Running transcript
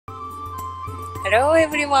Hello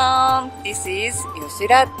everyone, this is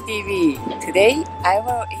Yoshira TV. Today I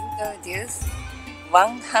will introduce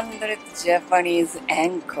 100 Japanese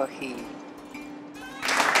and coffee.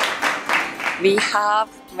 We have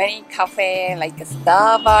many cafes like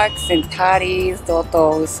Starbucks and Tari's,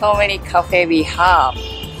 Toto, so many cafes we have.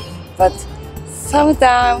 But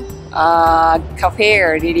sometimes cafes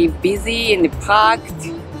are really busy and packed.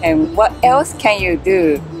 And what else can you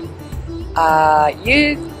do?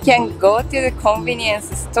 You can go to the convenience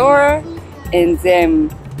store and then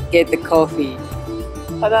get the coffee.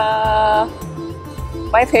 Ta-da!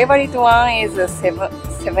 My favorite one is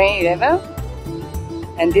 7-Eleven.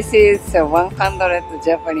 And this is 100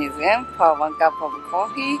 Japanese yen for 1 cup of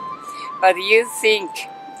coffee. But you think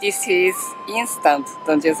this is instant,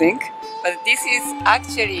 don't you think? But this is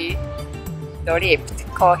actually dripped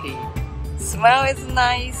coffee. Smell is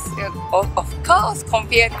nice, of course,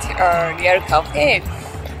 compared to a real cafe,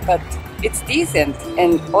 but it's decent.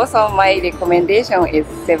 And also my recommendation is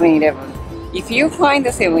 7-Eleven. If you find the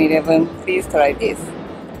 7-Eleven, please try this.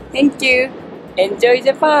 Thank you. Enjoy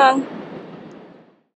Japan!